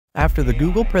After the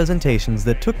Google presentations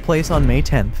that took place on May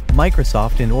 10th,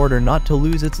 Microsoft, in order not to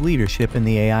lose its leadership in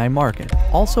the AI market,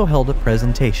 also held a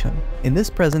presentation. In this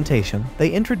presentation,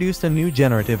 they introduced a new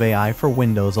generative AI for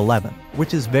Windows 11,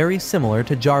 which is very similar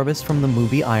to Jarvis from the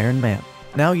movie Iron Man.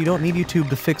 Now you don't need YouTube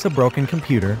to fix a broken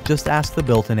computer, just ask the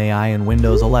built-in AI in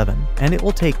Windows 11, and it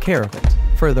will take care of it.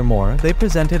 Furthermore, they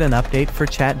presented an update for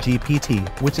ChatGPT,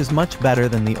 which is much better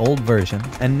than the old version,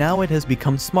 and now it has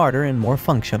become smarter and more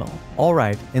functional.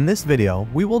 Alright, in this video,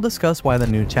 we will discuss why the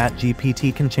new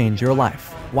ChatGPT can change your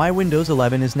life, why Windows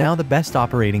 11 is now the best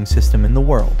operating system in the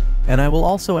world, and I will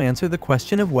also answer the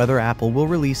question of whether Apple will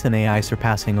release an AI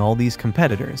surpassing all these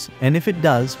competitors, and if it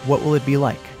does, what will it be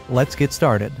like? Let's get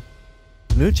started.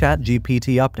 New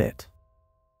ChatGPT update.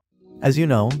 As you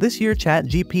know, this year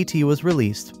ChatGPT was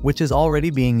released, which is already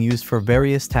being used for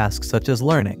various tasks such as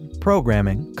learning,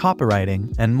 programming,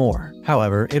 copywriting, and more.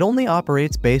 However, it only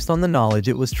operates based on the knowledge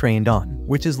it was trained on,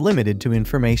 which is limited to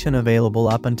information available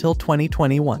up until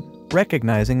 2021.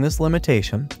 Recognizing this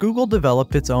limitation, Google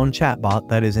developed its own chatbot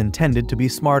that is intended to be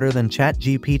smarter than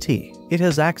ChatGPT. It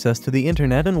has access to the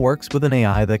internet and works with an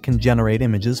AI that can generate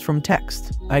images from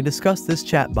text. I discussed this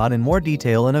chatbot in more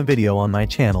detail in a video on my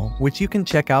channel, which you can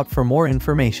check out for more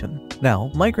information.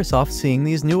 Now, Microsoft, seeing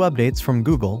these new updates from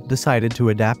Google, decided to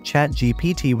adapt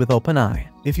ChatGPT with OpenAI.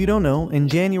 If you don't know, in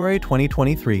January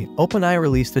 2023, OpenAI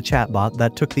released a chatbot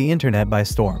that took the internet by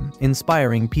storm,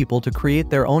 inspiring people to create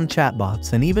their own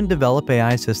chatbots and even develop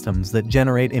AI systems that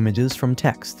generate images from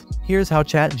text. Here's how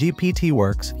ChatGPT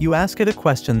works. You ask it a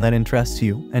question that interests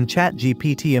you, and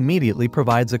ChatGPT immediately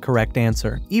provides a correct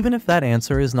answer, even if that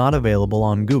answer is not available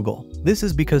on Google. This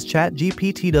is because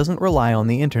ChatGPT doesn't rely on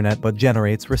the internet but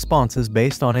generates responses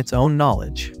based on its own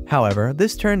knowledge. However,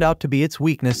 this turned out to be its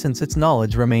weakness since its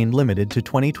knowledge remained limited to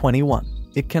 2021.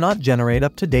 It cannot generate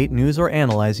up-to-date news or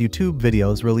analyze YouTube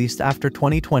videos released after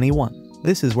 2021.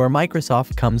 This is where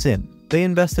Microsoft comes in. They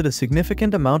invested a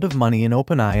significant amount of money in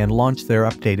OpenAI and launched their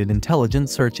updated intelligent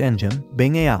search engine,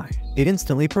 Bing AI. It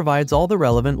instantly provides all the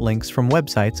relevant links from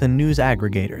websites and news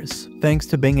aggregators. Thanks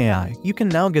to Bing AI, you can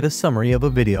now get a summary of a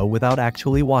video without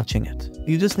actually watching it.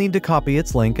 You just need to copy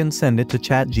its link and send it to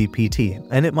ChatGPT,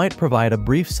 and it might provide a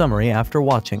brief summary after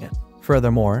watching it.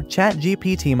 Furthermore,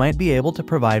 ChatGPT might be able to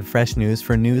provide fresh news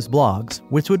for news blogs,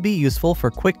 which would be useful for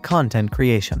quick content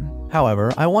creation.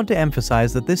 However, I want to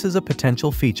emphasize that this is a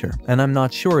potential feature, and I'm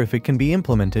not sure if it can be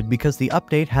implemented because the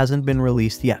update hasn't been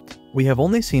released yet. We have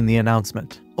only seen the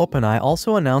announcement. OpenAI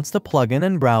also announced a plugin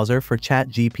and browser for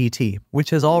ChatGPT, which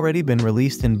has already been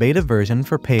released in beta version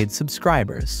for paid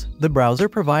subscribers. The browser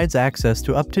provides access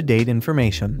to up-to-date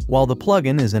information, while the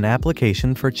plugin is an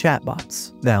application for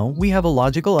chatbots. Now, we have a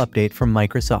logical update from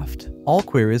Microsoft. All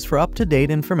queries for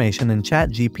up-to-date information in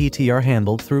ChatGPT are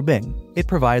handled through Bing. It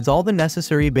provides all the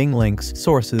necessary Bing links,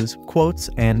 sources, quotes,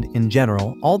 and, in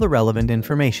general, all the relevant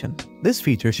information. This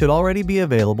feature should already be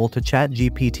available to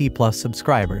ChatGPT Plus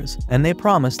subscribers, and they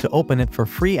promise to open it for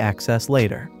free access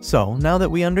later. So, now that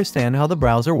we understand how the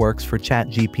browser works for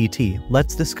ChatGPT,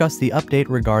 let's discuss the update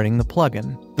regarding the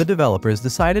plugin. The developers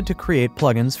decided to create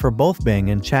plugins for both Bing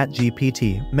and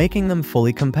ChatGPT, making them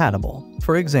fully compatible.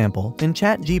 For example, in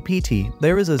ChatGPT,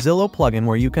 there is a Zillow plugin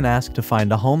where you can ask to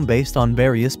find a home based on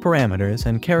various parameters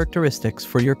and characteristics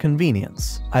for your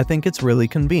convenience. I think it's really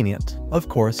convenient. Of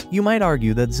course, you might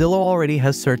argue that Zillow already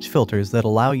has search filters that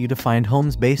allow you to find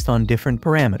homes based on different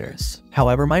parameters.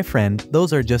 However, my friend,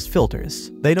 those are just filters.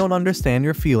 They don't understand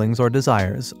your feelings or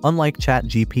desires, unlike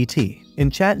ChatGPT. In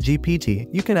ChatGPT,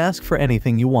 you can ask for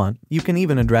anything you want. You can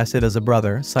even address it as a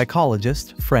brother,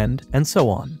 psychologist, friend, and so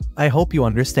on. I hope you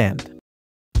understand.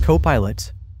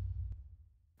 CoPilot.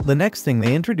 The next thing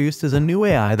they introduced is a new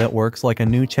AI that works like a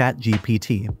new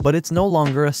ChatGPT, but it's no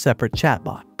longer a separate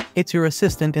chatbot. It's your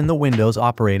assistant in the Windows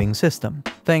operating system.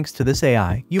 Thanks to this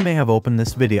AI, you may have opened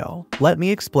this video. Let me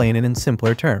explain it in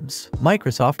simpler terms.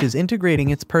 Microsoft is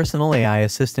integrating its personal AI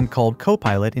assistant called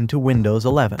CoPilot into Windows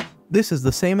 11. This is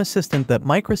the same assistant that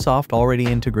Microsoft already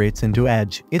integrates into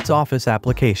Edge, its Office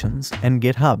applications, and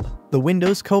GitHub. The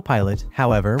Windows CoPilot,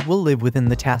 however, will live within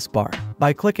the taskbar.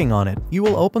 By clicking on it, you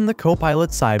will open the CoPilot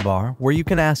sidebar where you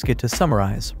can ask it to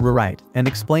summarize, rewrite, and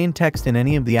explain text in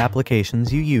any of the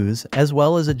applications you use, as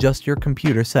well as adjust your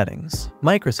computer settings.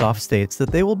 Microsoft states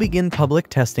that they will begin public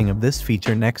testing of this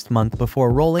feature next month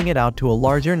before rolling it out to a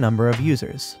larger number of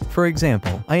users. For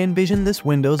example, I envision this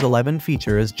Windows 11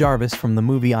 feature as Jarvis from the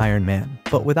movie Iron Man,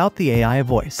 but without the AI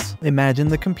voice. Imagine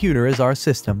the computer as our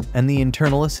system, and the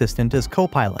internal assistant as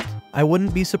CoPilot. I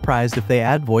wouldn't be surprised if they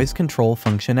add voice control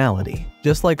functionality.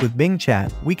 Just like with Bing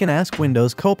Chat, we can ask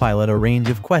Windows CoPilot a range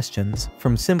of questions,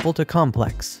 from simple to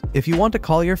complex. If you want to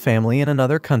call your family in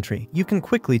another country, you can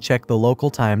quickly check the local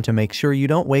time to make sure you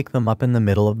don't wake them up in the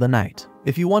middle of the night.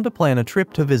 If you want to plan a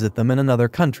trip to visit them in another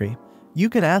country, you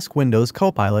can ask Windows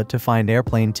CoPilot to find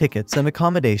airplane tickets and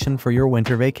accommodation for your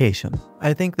winter vacation.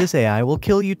 I think this AI will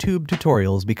kill YouTube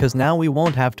tutorials because now we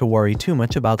won't have to worry too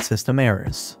much about system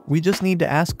errors. We just need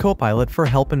to ask CoPilot for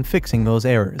help in fixing those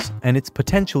errors, and it's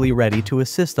potentially ready to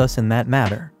assist us in that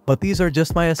matter. But these are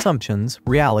just my assumptions,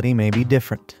 reality may be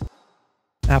different.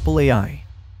 Apple AI.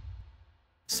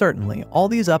 Certainly, all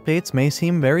these updates may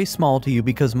seem very small to you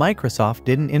because Microsoft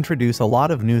didn't introduce a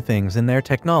lot of new things in their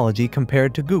technology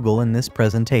compared to Google in this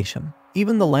presentation.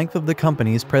 Even the length of the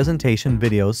company's presentation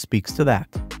videos speaks to that.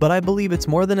 But I believe it's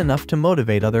more than enough to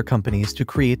motivate other companies to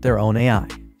create their own AI.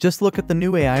 Just look at the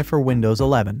new AI for Windows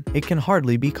 11. It can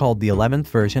hardly be called the 11th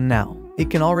version now. It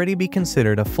can already be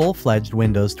considered a full-fledged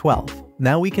Windows 12.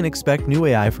 Now we can expect new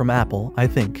AI from Apple, I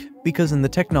think, because in the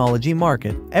technology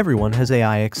market, everyone has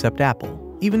AI except Apple.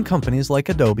 Even companies like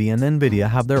Adobe and Nvidia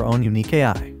have their own unique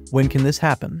AI. When can this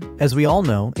happen? As we all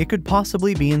know, it could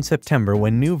possibly be in September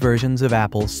when new versions of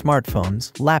Apple's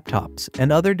smartphones, laptops,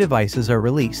 and other devices are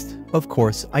released. Of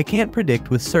course, I can't predict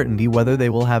with certainty whether they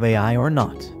will have AI or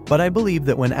not. But I believe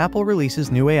that when Apple releases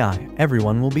new AI,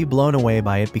 everyone will be blown away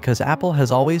by it because Apple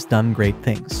has always done great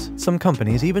things. Some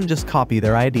companies even just copy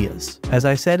their ideas. As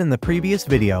I said in the previous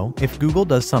video, if Google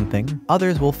does something,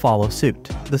 others will follow suit.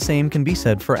 The same can be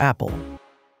said for Apple.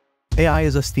 AI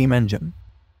is a steam engine.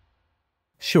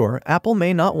 Sure, Apple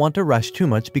may not want to rush too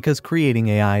much because creating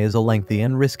AI is a lengthy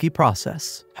and risky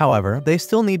process. However, they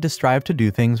still need to strive to do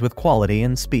things with quality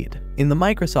and speed. In the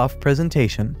Microsoft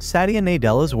presentation, Satya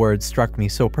Nadella's words struck me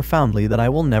so profoundly that I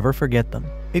will never forget them.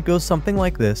 It goes something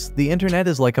like this: the internet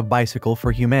is like a bicycle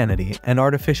for humanity, and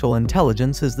artificial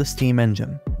intelligence is the steam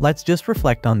engine. Let's just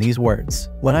reflect on these words.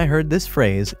 When I heard this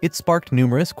phrase, it sparked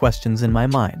numerous questions in my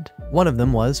mind. One of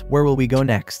them was, where will we go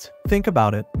next? Think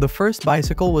about it. The first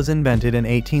bicycle was invented in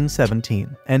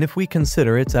 1817, and if we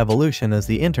consider its evolution as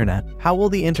the internet, how will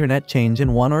the internet change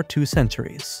in 1 or 2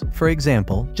 centuries? For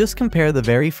example, just compare the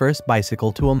very first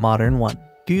bicycle to a modern one.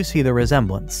 Do you see the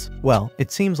resemblance? Well,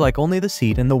 it seems like only the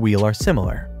seat and the wheel are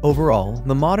similar. Overall,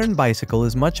 the modern bicycle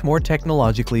is much more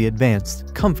technologically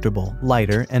advanced, comfortable,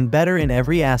 lighter, and better in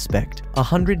every aspect,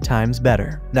 100 times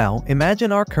better. Now,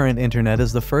 imagine our current internet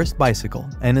as the first bicycle,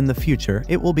 and in the future,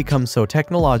 it will become so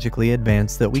technologically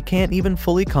advanced that we can't even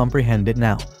fully comprehend it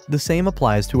now. The same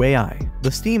applies to AI.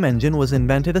 The steam engine was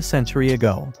invented a century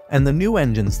ago, and the new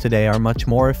engines today are much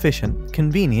more efficient,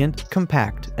 convenient,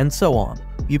 compact, and so on.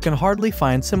 You can hardly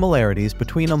find similarities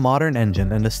between a modern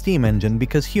engine and a steam engine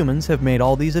because humans have made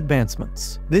all these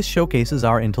advancements. This showcases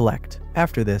our intellect.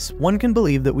 After this, one can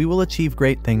believe that we will achieve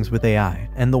great things with AI,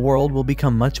 and the world will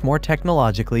become much more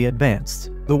technologically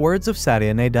advanced. The words of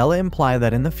Satya Nadella imply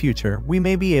that in the future, we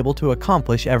may be able to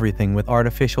accomplish everything with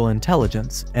artificial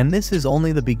intelligence, and this is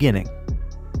only the beginning.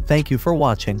 Thank you for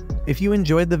watching. If you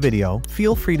enjoyed the video,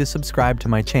 feel free to subscribe to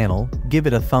my channel, give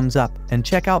it a thumbs up, and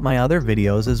check out my other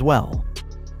videos as well.